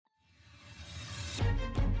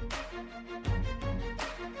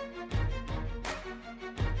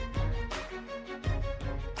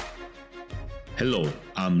Hello,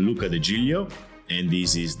 I'm Luca De Giglio, and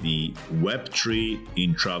this is the Web3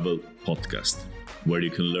 in Travel podcast, where you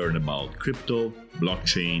can learn about crypto,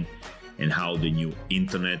 blockchain, and how the new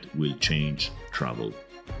internet will change travel.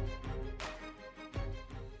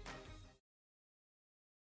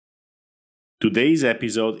 Today's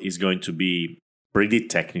episode is going to be pretty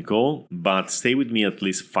technical, but stay with me at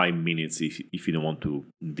least 5 minutes if you don't want to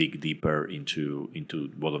dig deeper into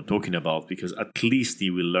what I'm talking about, because at least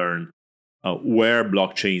you will learn where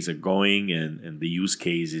blockchains are going and the use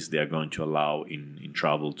cases they are going to allow in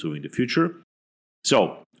travel too in the future.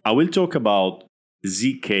 So I will talk about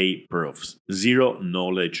ZK proofs, zero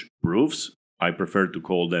knowledge proofs. I prefer to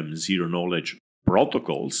call them zero knowledge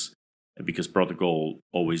protocols because protocol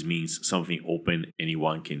always means something open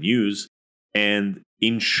anyone can use. And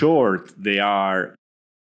in short, they are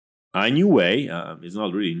a new way. It's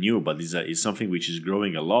not really new, but it's something which is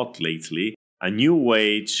growing a lot lately. A new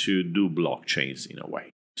way to do blockchains in a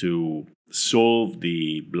way, to solve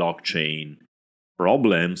the blockchain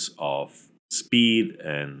problems of speed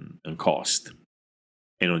and cost.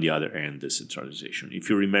 And on the other end, decentralization. If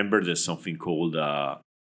you remember, there's something called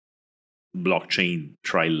blockchain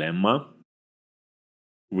trilemma,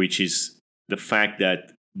 which is the fact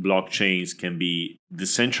that blockchains can be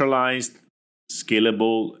decentralized,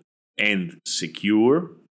 scalable, and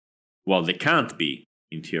secure. Well, they can't be.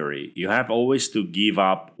 In theory, you have always to give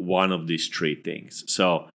up one of these three things.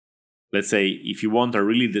 So let's say if you want a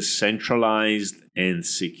really decentralized and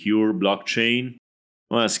secure blockchain,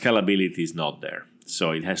 well, scalability is not there.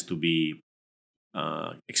 So it has to be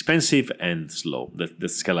expensive and slow. The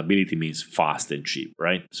scalability means fast and cheap,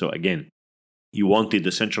 right? So again, you want it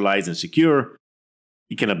decentralized and secure,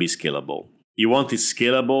 it cannot be scalable. You want it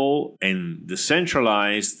scalable and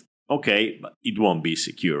decentralized, okay, but it won't be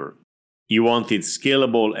secure. You want it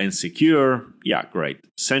scalable and secure, yeah, great.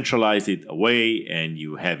 Centralize it away and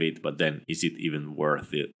you have it, but then is it even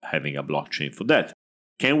worth it having a blockchain for that?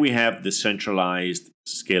 Can we have decentralized,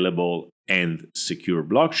 scalable, and secure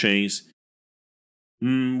blockchains?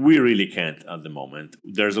 We really can't at the moment.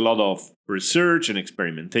 There's a lot of research and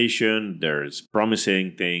experimentation. There's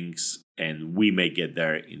promising things, and we may get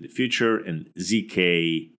there in the future. And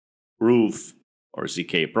ZK proof or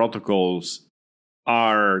ZK protocols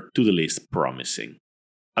are to the least promising.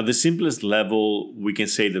 At the simplest level, we can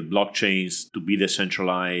say that blockchains, to be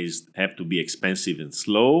decentralized, have to be expensive and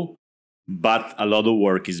slow, but a lot of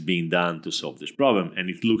work is being done to solve this problem,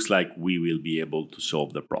 and it looks like we will be able to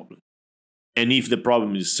solve the problem. And if the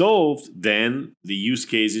problem is solved, then the use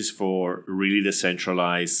cases for really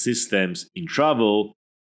decentralized systems in travel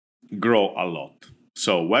grow a lot.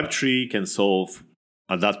 So Web3 can solve,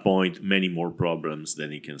 at that point, many more problems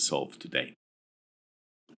than it can solve today.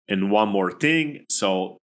 And one more thing,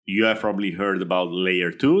 so you have probably heard about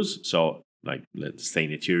layer 2s. So like let's say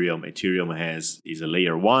in Ethereum, is a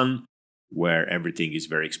layer 1 where everything is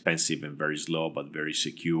very expensive and very slow, but very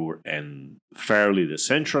secure and fairly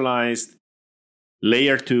decentralized.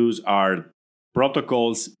 Layer 2s are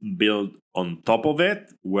protocols built on top of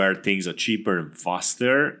it where things are cheaper and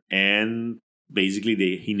faster, and basically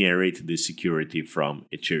they inherit the security from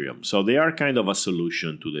Ethereum. So they are kind of a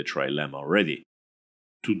solution to the trilemma already.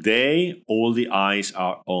 Today, all the eyes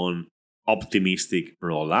are on optimistic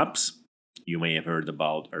rollups. You may have heard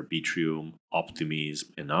about Arbitrum, Optimism,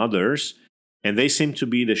 and others. And they seem to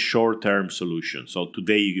be the short-term solution. So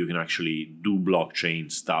today you can actually do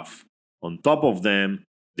blockchain stuff on top of them.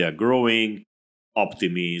 They are growing.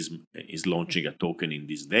 Optimism is launching a token in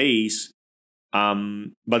these days.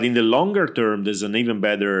 But in the longer term, there's an even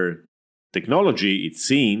better technology, it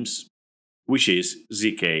seems, which is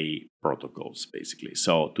ZK protocols, basically.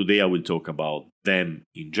 So today I will talk about them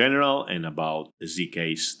in general and about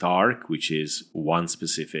ZK Stark, which is one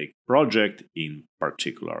specific project in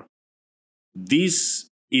particular. This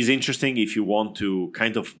is interesting if you want to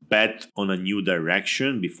kind of bet on a new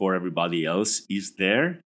direction before everybody else is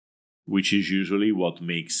there, which is usually what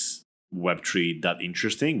makes Web3 that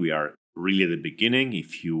interesting. We are really at the beginning.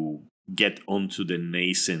 If you get onto the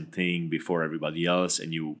nascent thing before everybody else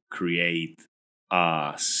and you create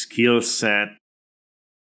a skill set,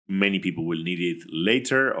 many people will need it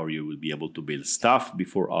later, or you will be able to build stuff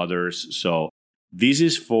before others. So this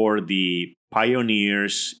is for the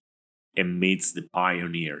pioneers amidst the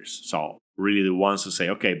pioneers. So really the ones who say,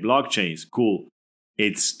 okay, blockchains, cool.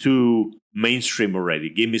 It's too mainstream already.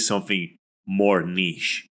 Give me something more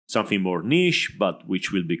niche, but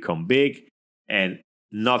which will become big, and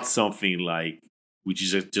not something like which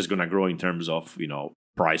is just going to grow in terms of,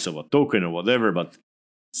 price of a token or whatever, but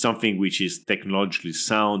something which is technologically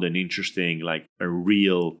sound and interesting, like a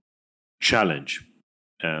real challenge.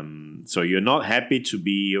 So you're not happy to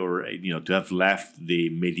be, or to have left the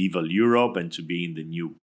medieval Europe and to be in the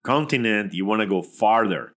new continent. You want to go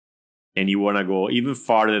farther, and you want to go even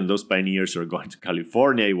farther than those pioneers who are going to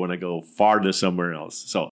California. You want to go farther somewhere else.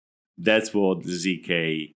 So that's what the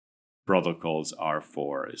ZK protocols are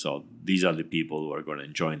for. So these are the people who are going to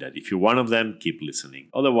join that. If you're one of them, keep listening.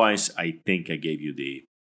 Otherwise, I think I gave you the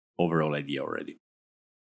overall idea already.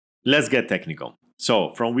 Let's get technical.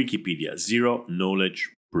 So from Wikipedia, zero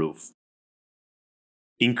knowledge proof.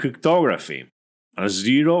 In cryptography, a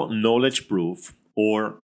zero knowledge proof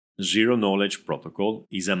or zero knowledge protocol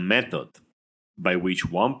is a method by which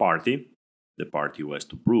one party, the party who has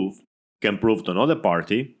to prove, can prove to another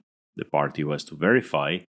party, the party who has to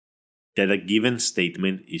verify, that a given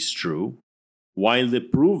statement is true, while the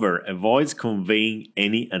prover avoids conveying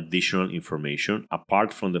any additional information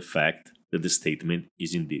apart from the fact that the statement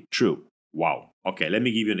is indeed true. Wow. Okay, let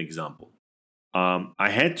me give you an example. I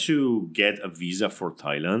had to get a visa for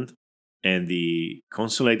Thailand, and the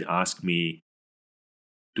consulate asked me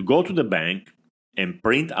to go to the bank and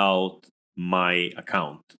print out my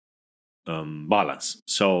account balance.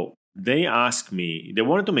 So they asked me, they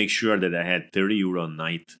wanted to make sure that I had 30 euro a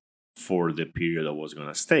night for the period I was going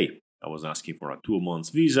to stay. I was asking for a 2 months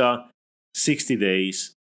visa, 60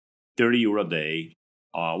 days, 30 euro a day,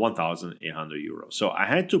 1,800 euros. So I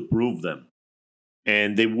had to prove them.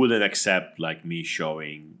 And they wouldn't accept like me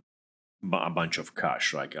showing a bunch of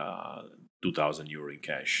cash, like 2,000 euro in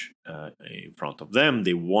cash in front of them.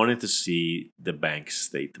 They wanted to see the bank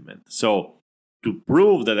statement. So to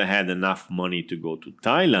prove that I had enough money to go to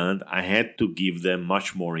Thailand, I had to give them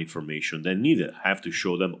much more information than needed. I have to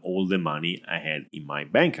show them all the money I had in my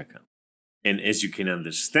bank account. And as you can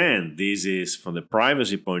understand, this is, from the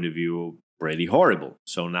privacy point of view, pretty horrible.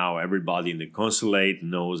 So now everybody in the consulate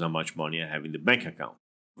knows how much money I have in the bank account.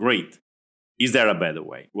 Great. Is there a better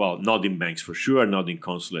way? Well, not in banks for sure, not in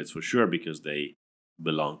consulates for sure, because they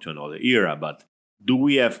belong to another era. But do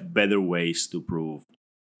we have better ways to prove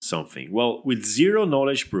something? Well, with zero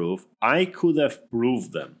knowledge proof, I could have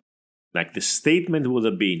proved them. Like the statement would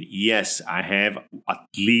have been, yes, I have at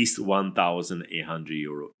least 1,800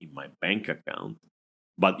 euro in my bank account,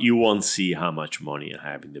 but you won't see how much money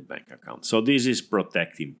I have in the bank account. So this is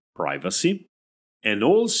protecting privacy. And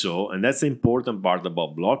also, and that's the important part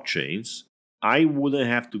about blockchains, I wouldn't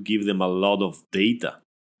have to give them a lot of data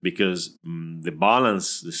because the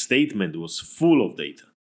balance, the statement was full of data,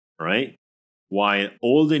 right? While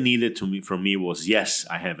all they needed from me was, yes,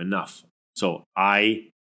 I have enough. So I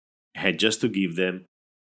had just to give them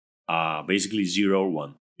basically 0 or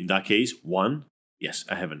 1. In that case, 1, yes,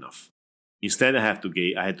 I have enough. Instead, I had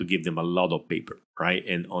to give them a lot of paper, right?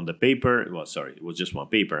 And on the paper, it was just one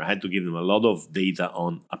paper. I had to give them a lot of data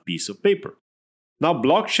on a piece of paper. Now,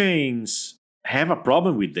 blockchains have a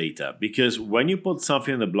problem with data because when you put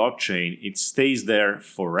something on the blockchain, it stays there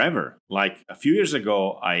forever. Like a few years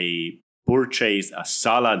ago, I purchased a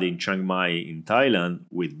salad in Chiang Mai in Thailand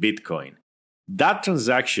with Bitcoin. That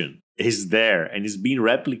transaction is there and is being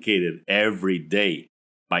replicated every day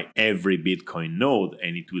by every Bitcoin node,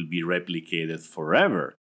 and it will be replicated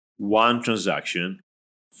forever. One transaction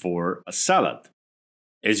for a salad.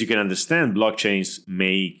 As you can understand, blockchains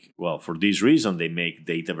for this reason, they make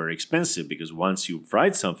data very expensive because once you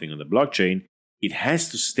write something on the blockchain, it has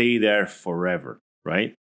to stay there forever,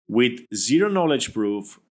 right? With zero knowledge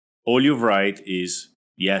proof, all you write is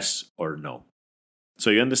yes or no.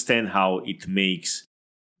 So you understand how it makes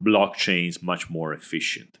blockchains much more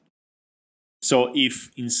efficient. So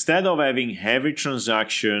if instead of having every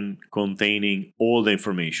transaction containing all the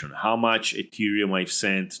information, how much Ethereum I've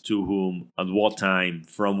sent to whom, at what time,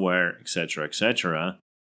 from where, etc.,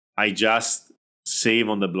 I just save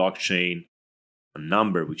on the blockchain a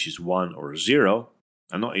number which is 1 or 0.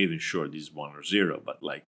 I'm not even sure this is 1 or 0, but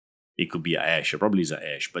like it could be a hash. It probably is a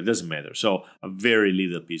hash, but it doesn't matter. So a very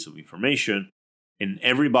little piece of information. And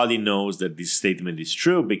everybody knows that this statement is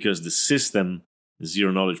true because the system, the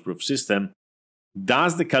zero knowledge proof system,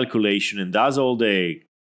 does the calculation and does all the,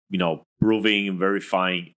 proving and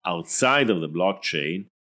verifying outside of the blockchain,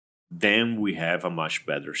 then we have a much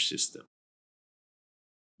better system.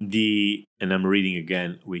 And I'm reading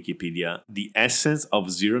again Wikipedia, the essence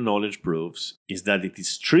of zero knowledge proofs is that it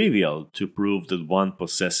is trivial to prove that one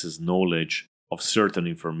possesses knowledge of certain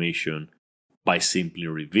information by simply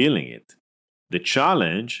revealing it. The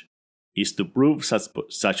challenge is to prove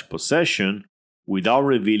such possession without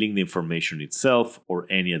revealing the information itself or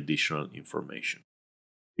any additional information.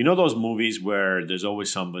 You know those movies where there's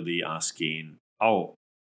always somebody asking,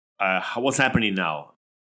 what's happening now?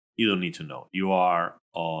 you don't need to know. You are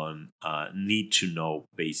on a need to know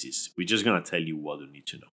basis. We're just going to tell you what you need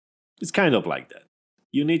to know. It's kind of like that.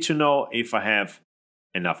 You need to know if I have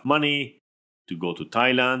enough money to go to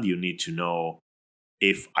Thailand. You need to know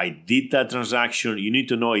if I did that transaction. You need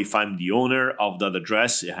to know if I'm the owner of that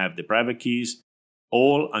address. I have the private keys.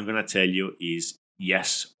 All I'm going to tell you is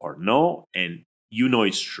yes or no. And you know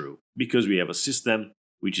it's true because we have a system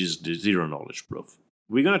which is the zero knowledge proof.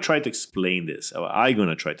 We're going to try to explain this. Or I'm going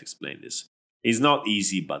to try to explain this. It's not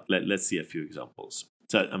easy, but let's see a few examples.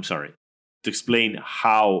 So, I'm sorry. To explain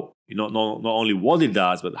how, not only what it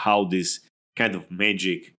does, but how this kind of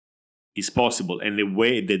magic is possible. And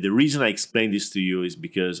the reason I explain this to you is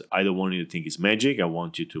because I don't want you to think it's magic. I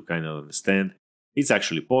want you to kind of understand it's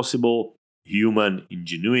actually possible. Human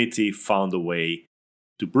ingenuity found a way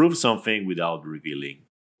to prove something without revealing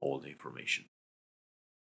all the information.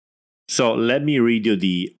 So let me read you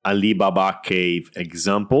the Alibaba cave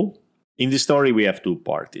example. In the story, we have two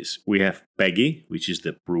parties. We have Peggy, which is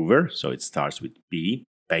the prover. So it starts with P.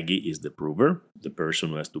 Peggy is the prover, the person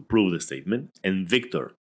who has to prove the statement. And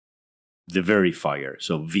Victor, the verifier.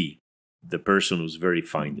 So V, the person who's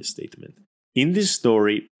verifying the statement. In this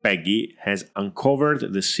story, Peggy has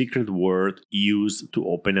uncovered the secret word used to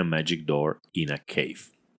open a magic door in a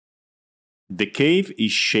cave. The cave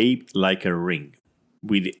is shaped like a ring,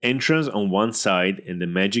 with the entrance on one side and the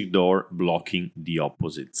magic door blocking the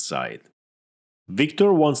opposite side.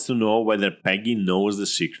 Victor wants to know whether Peggy knows the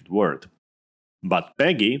secret word. But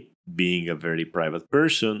Peggy, being a very private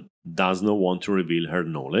person, does not want to reveal her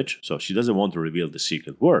knowledge, so she doesn't want to reveal the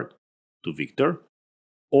secret word to Victor,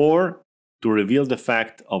 or to reveal the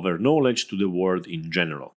fact of her knowledge to the world in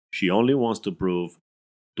general. She only wants to prove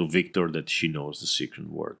to Victor that she knows the secret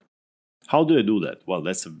word. How do I do that? Well,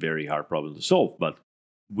 that's a very hard problem to solve, but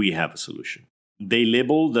we have a solution. They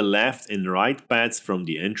label the left and right paths from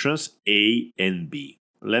the entrance A and B.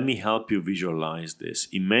 Let me help you visualize this.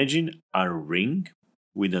 Imagine a ring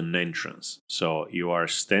with an entrance. So you are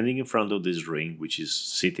standing in front of this ring, which is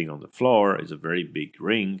sitting on the floor. It's a very big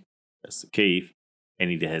ring. That's the cave. And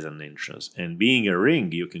it has an entrance. And being a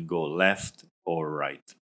ring, you can go left or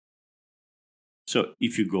right. So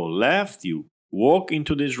if you go left, you walk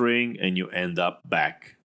into this ring and you end up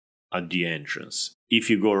back at the entrance. If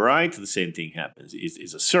you go right, the same thing happens.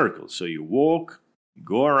 It's a circle. So you walk,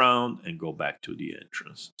 go around, and go back to the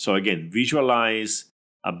entrance. So again, visualize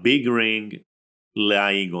a big ring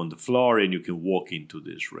lying on the floor and you can walk into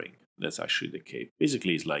this ring. That's actually the cave.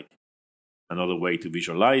 Basically, it's like another way to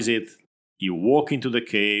visualize it. You walk into the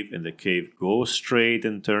cave and the cave goes straight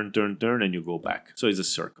and turn, and you go back. So it's a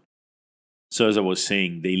circle. So as I was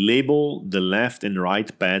saying, they label the left and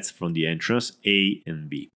right paths from the entrance A and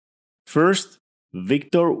B. First,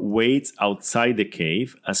 Victor waits outside the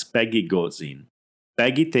cave as Peggy goes in.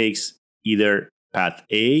 Peggy takes either path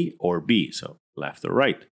A or B, so left or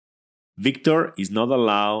right. Victor is not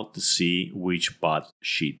allowed to see which path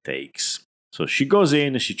she takes. So she goes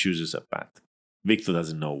in and she chooses a path. Victor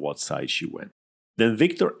doesn't know what side she went. Then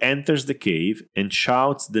Victor enters the cave and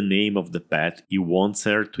shouts the name of the path he wants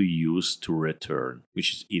her to use to return,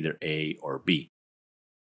 which is either A or B.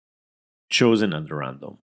 Chosen at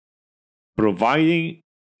random. Providing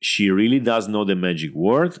she really does know the magic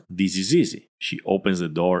word, this is easy. She opens the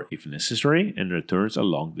door if necessary and returns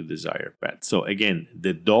along the desired path. So again,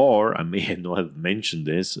 the door, I may not have mentioned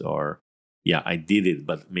this, or yeah, I did it,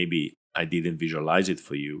 but maybe I didn't visualize it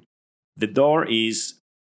for you. The door is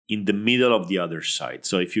in the middle of the other side.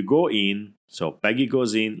 So if you go in, so Peggy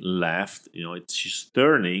goes in left, she's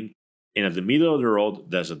turning, and at the middle of the road,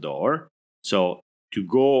 there's a door. So to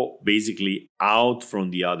go basically out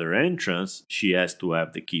from the other entrance, she has to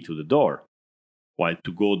have the key to the door. While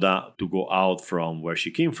to go out from where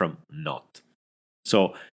she came from, not.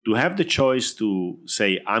 So to have the choice to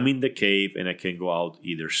say, I'm in the cave and I can go out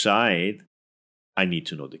either side, I need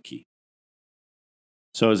to know the key.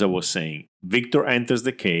 So as I was saying, Victor enters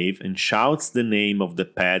the cave and shouts the name of the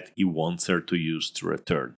path he wants her to use to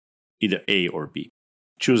return, either A or B.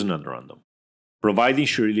 Chosen at random. Providing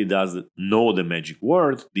she really does know the magic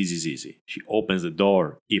word, this is easy. She opens the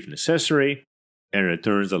door if necessary and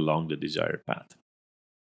returns along the desired path.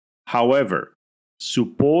 However,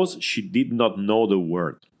 suppose she did not know the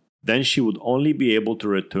word. Then she would only be able to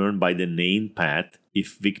return by the named path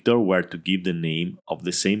if Victor were to give the name of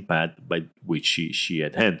the same path by which she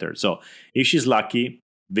had entered. So if she's lucky,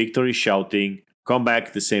 Victor is shouting, come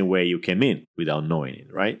back the same way you came in, without knowing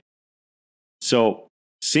it, right? So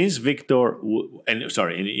since Victor, and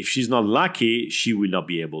if she's not lucky, she will not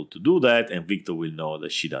be able to do that, and Victor will know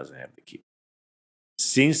that she doesn't have the key.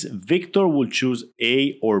 Since Victor will choose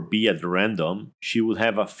A or B at random, she would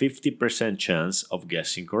have a 50% chance of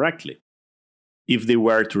guessing correctly. If they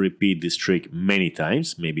were to repeat this trick many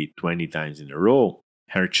times, maybe 20 times in a row,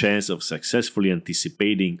 her chance of successfully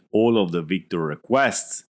anticipating all of the Victor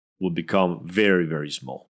requests would become very, very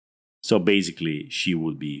small. So basically, she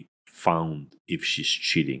would be found if she's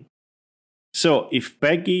cheating. So if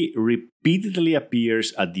Peggy repeatedly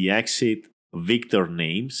appears at the exit Victor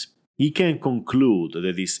names, he can conclude that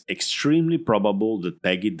it is extremely probable that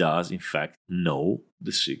Peggy does, in fact, know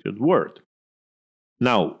the secret word.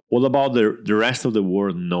 Now, what about the rest of the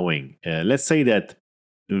word knowing? Let's say that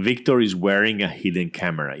Victor is wearing a hidden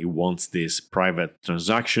camera. He wants this private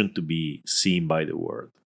transaction to be seen by the world.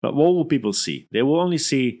 But what will people see? They will only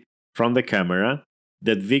see from the camera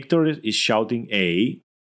that Victor is shouting A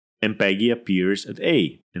and Peggy appears at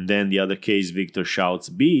A. And then the other case, Victor shouts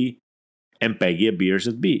B and Peggy appears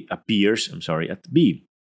at B. At B.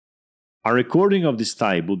 A recording of this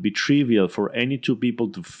type would be trivial for any two people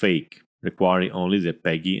to fake, requiring only that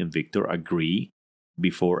Peggy and Victor agree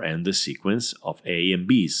before end the sequence of A and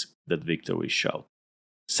B's that Victor will shout.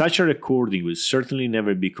 Such a recording will certainly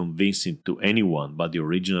never be convincing to anyone but the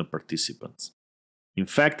original participants. In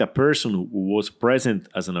fact, a person who was present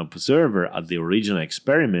as an observer at the original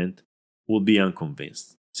experiment would be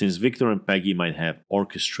unconvinced, since Victor and Peggy might have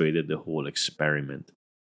orchestrated the whole experiment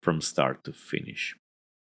from start to finish.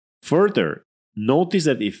 Further, notice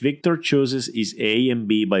that if Victor chooses his A and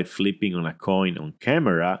B by flipping on a coin on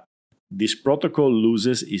camera, this protocol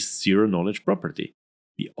loses its zero knowledge property.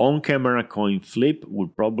 The on-camera coin flip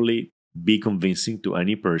would probably be convincing to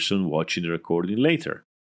any person watching the recording later.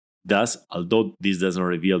 Thus, although this doesn't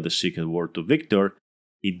reveal the secret word to Victor,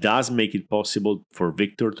 it does make it possible for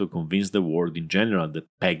Victor to convince the world in general that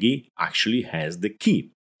Peggy actually has the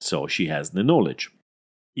key, so she has the knowledge.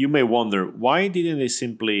 You may wonder, why didn't they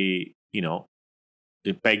simply,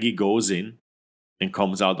 Peggy goes in and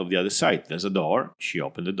comes out of the other side. There's a door, she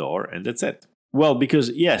opened the door, and that's it. Well,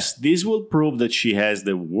 because yes, this will prove that she has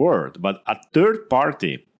the word, but a third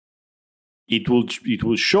party, it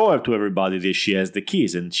will show to everybody that she has the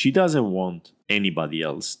keys, and she doesn't want anybody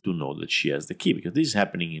else to know that she has the key, because this is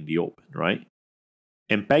happening in the open, right?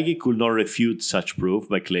 And Peggy could not refute such proof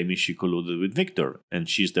by claiming she colluded with Victor, and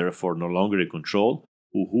she's therefore no longer in control,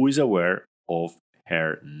 who is aware of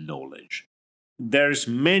her knowledge. There's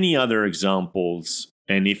many other examples,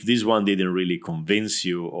 and if this one didn't really convince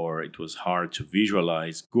you or it was hard to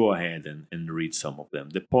visualize, go ahead and read some of them.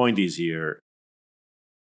 The point is here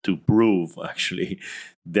to prove, actually,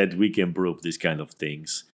 that we can prove these kind of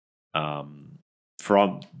things.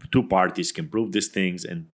 From two parties can prove these things,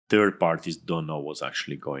 and third parties don't know what's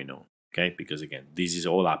actually going on. Okay, because again, this is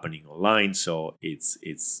all happening online, so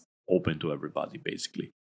it's open to everybody,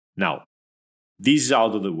 basically. Now, this is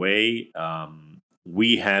out of the way.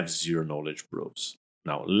 We have zero knowledge proofs.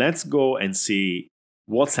 Now, let's go and see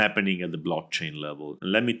what's happening at the blockchain level.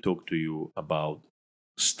 And let me talk to you about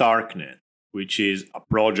Starknet, which is a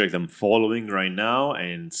project I'm following right now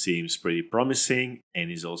and seems pretty promising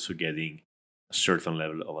and is also getting a certain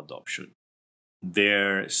level of adoption.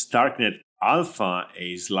 Their Starknet Alpha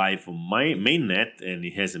is live on my mainnet, and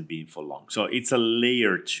it hasn't been for long. So it's a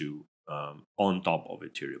layer 2 on top of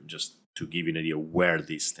Ethereum, just to give you an idea where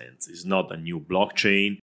this stands. It's not a new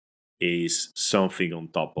blockchain, it's something on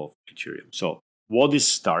top of Ethereum. So what is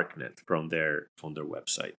Starknet from their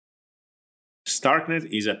website? Starknet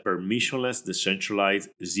is a permissionless, decentralized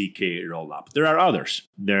ZK rollup. There are others.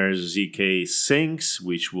 There's ZK Syncs,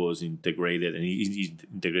 which was integrated and is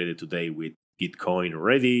integrated today with Gitcoin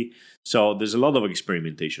already. So there's a lot of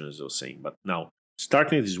experimentation, as I was saying. But now,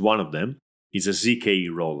 Starknet is one of them. It's a ZK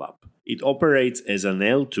rollup. It operates as an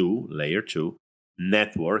L2, layer 2,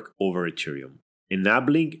 network over Ethereum,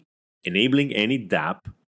 enabling any dApp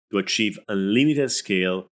to achieve unlimited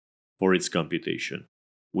scale for its computation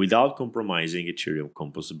without compromising Ethereum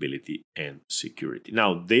composability and security.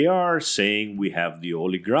 Now, they are saying we have the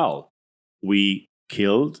Holy Grail. We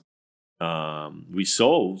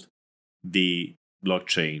solved the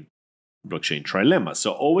blockchain trilemma.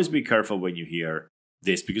 So always be careful when you hear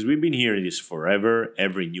this, because we've been hearing this forever.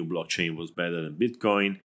 Every new blockchain was better than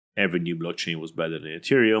Bitcoin. Every new blockchain was better than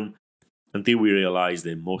Ethereum, until we realized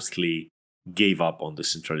they mostly gave up on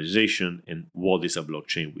decentralization. And what is a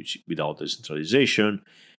blockchain without decentralization?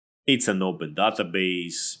 It's an open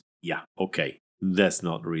database. Yeah, okay, that's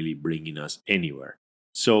not really bringing us anywhere.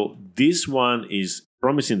 So this one is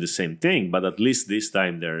promising the same thing, but at least this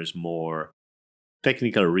time there's more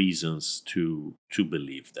technical reasons to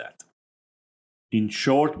believe that. In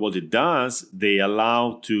short, what it does, they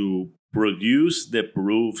allow to produce the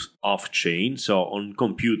proofs off chain, so on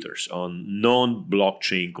computers, on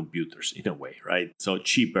non-blockchain computers in a way, right? So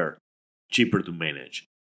cheaper to manage,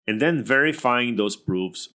 and then verifying those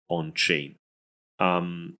proofs on chain.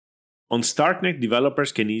 On Starknet,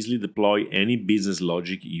 developers can easily deploy any business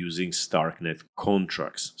logic using Starknet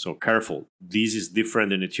contracts. So careful, this is different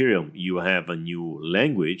than Ethereum. You have a new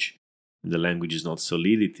language. The language is not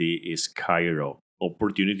Solidity, is Cairo.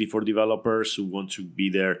 Opportunity for developers who want to be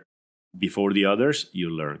there before the others, you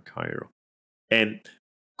learn Cairo. And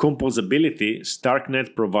composability,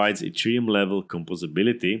 Starknet provides Ethereum level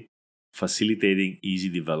composability, facilitating easy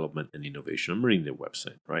development and innovation. I'm reading the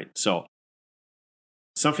website, right? So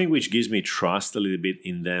something which gives me trust a little bit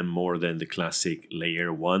in them more than the classic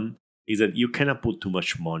layer one is that you cannot put too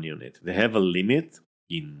much money on it. They have a limit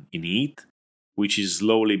in ETH, which is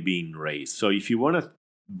slowly being raised. So if you want to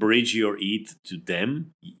bridge your ETH to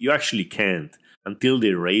them, you actually can't until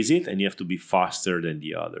they raise it, and you have to be faster than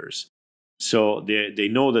the others. So they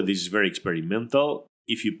know that this is very experimental.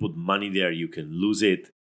 If you put money there, you can lose it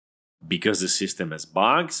because the system has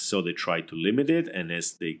bugs, so they try to limit it, and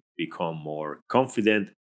as they become more confident,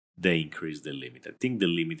 they increase the limit. I think the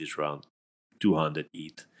limit is around 200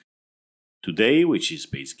 ETH today, which is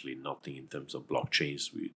basically nothing in terms of blockchains,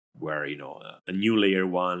 where a new layer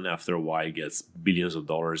one after a while gets billions of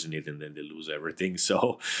dollars in it, and then they lose everything.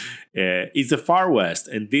 So it's the Far West,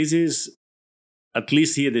 and this is, at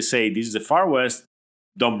least here they say, this is the Far West.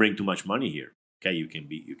 Don't bring too much money here. Okay, you can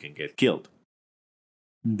get killed.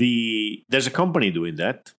 There's a company doing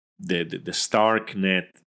that. The Starknet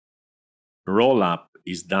rollup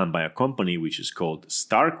is done by a company which is called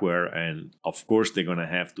Starkware, and of course they're gonna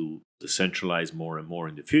have to decentralize more and more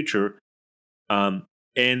in the future.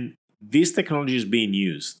 And this technology is being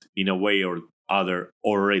used in a way or other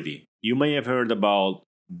already. You may have heard about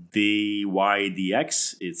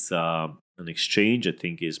DYDX. It's an exchange. I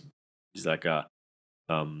think is like a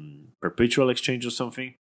perpetual exchange or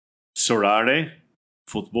something. Sorare,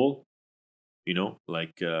 football,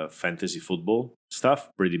 like fantasy football stuff,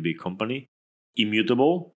 pretty big company.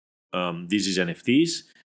 Immutable, this is NFTs.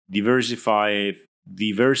 Diversify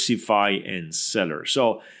and Seller.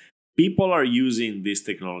 So people are using this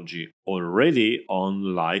technology already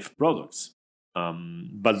on live products,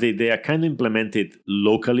 but they are kind of implemented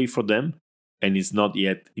locally for them, and it's not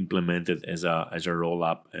yet implemented as a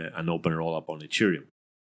rollup, an open rollup on Ethereum.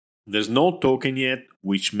 There's no token yet,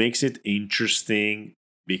 which makes it interesting,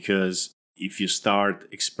 because if you start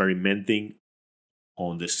experimenting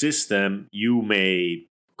on the system, you may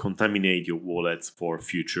contaminate your wallets for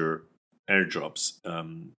future airdrops.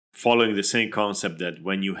 Following the same concept that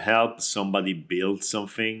when you help somebody build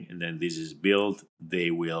something and then this is built,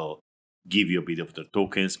 they will give you a bit of the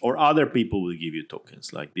tokens, or other people will give you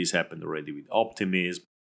tokens. Like this happened already with Optimism,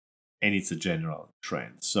 and it's a general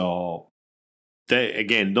trend. So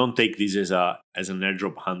again, don't take this as an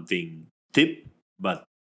airdrop hunting tip, but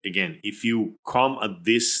again, if you come at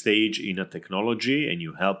this stage in a technology and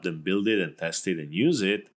you help them build it and test it and use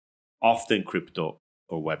it, often crypto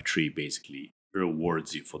or Web3 basically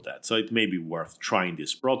rewards you for that. So it may be worth trying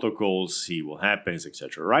these protocols, see what happens,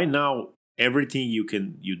 etc. Right now, everything you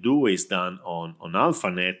do is done on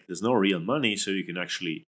AlphaNet. There's no real money, so you can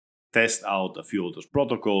actually test out a few of those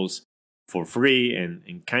protocols for free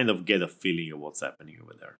and kind of get a feeling of what's happening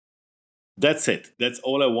over there. That's it. That's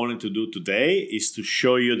all I wanted to do today, is to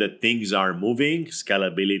show you that things are moving,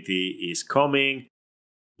 scalability is coming,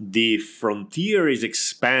 the frontier is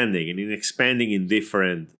expanding, and it's expanding in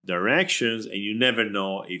different directions, and you never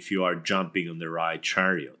know if you are jumping on the right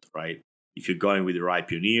chariot, right? If you're going with the right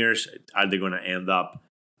pioneers, are they going to end up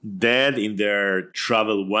dead in their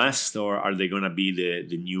travel west, or are they going to be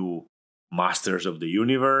the new masters of the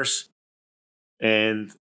universe?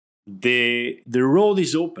 And the road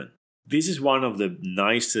is open. This is one of the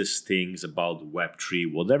nicest things about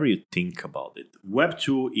Web3, whatever you think about it.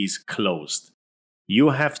 Web2 is closed. You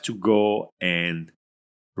have to go and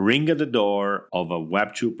ring at the door of a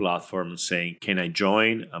Web2 platform saying, can I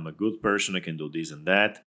join? I'm a good person. I can do this and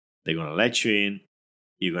that. They're going to let you in.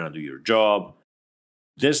 You're going to do your job.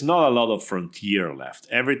 There's not a lot of frontier left.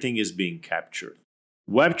 Everything is being captured.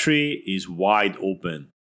 Web3 is wide open,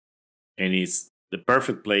 and it's the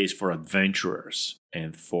perfect place for adventurers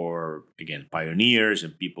and for, again, pioneers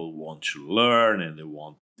and people who want to learn and they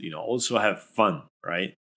want, also have fun,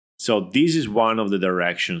 right? So this is one of the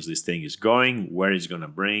directions this thing is going. Where it's going to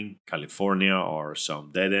bring California or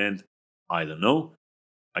some dead end, I don't know.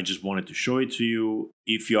 I just wanted to show it to you.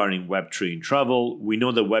 If you are in Web3 in travel, we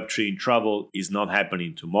know that Web3 in travel is not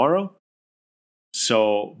happening tomorrow.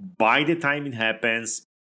 So by the time it happens,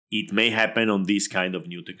 it may happen on these kind of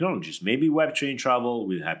new technologies. Maybe web chain travel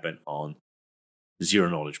will happen on zero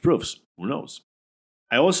knowledge proofs. Who knows?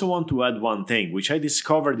 I also want to add one thing, which I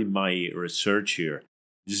discovered in my research here.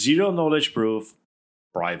 Zero knowledge proof,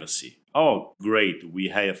 privacy. Oh, great. We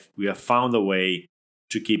have found a way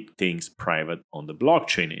to keep things private on the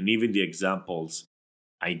blockchain. And even the examples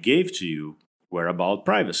I gave to you were about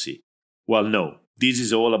privacy. Well, no, this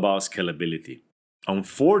is all about scalability.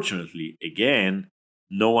 Unfortunately, again,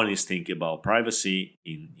 no one is thinking about privacy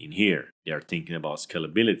in here. They are thinking about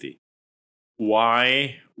scalability.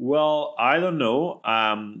 Why? Well, I don't know.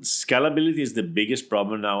 Scalability is the biggest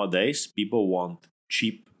problem nowadays. People want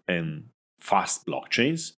cheap and fast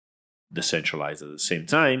blockchains, decentralized at the same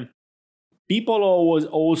time. People always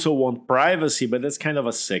also want privacy, but that's kind of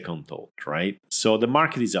a second thought, right? So the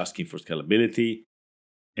market is asking for scalability,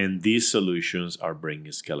 and these solutions are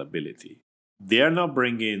bringing scalability. They are not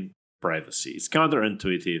bringing privacy. It's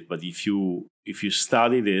counterintuitive, but if you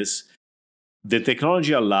study this, the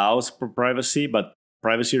technology allows for privacy, but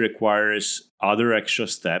privacy requires other extra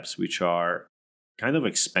steps, which are kind of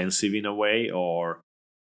expensive in a way, or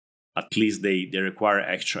at least they require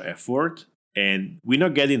extra effort. And we're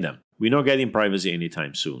not getting them. We're not getting privacy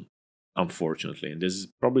anytime soon, unfortunately. And this is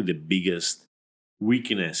probably the biggest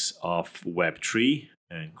weakness of Web3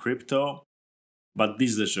 and crypto. But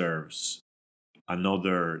this deserves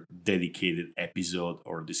another dedicated episode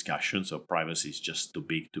or discussion. So privacy is just too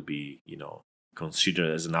big to be, considered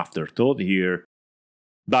as an afterthought here.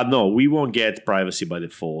 But no, we won't get privacy by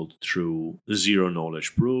default through zero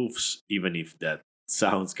knowledge proofs, even if that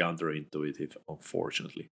sounds counterintuitive,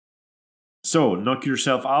 unfortunately. So knock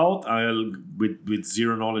yourself out. With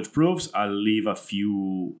zero knowledge proofs. I'll leave a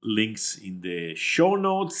few links in the show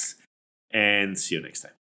notes, and see you next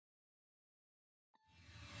time.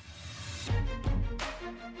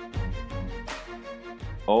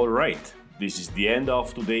 All right, this is the end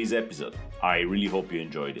of today's episode. I really hope you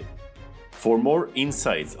enjoyed it. For more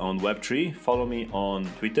insights on Web3, follow me on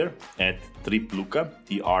Twitter at Tripluca,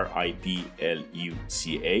 Tripluca,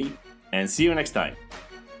 and see you next time.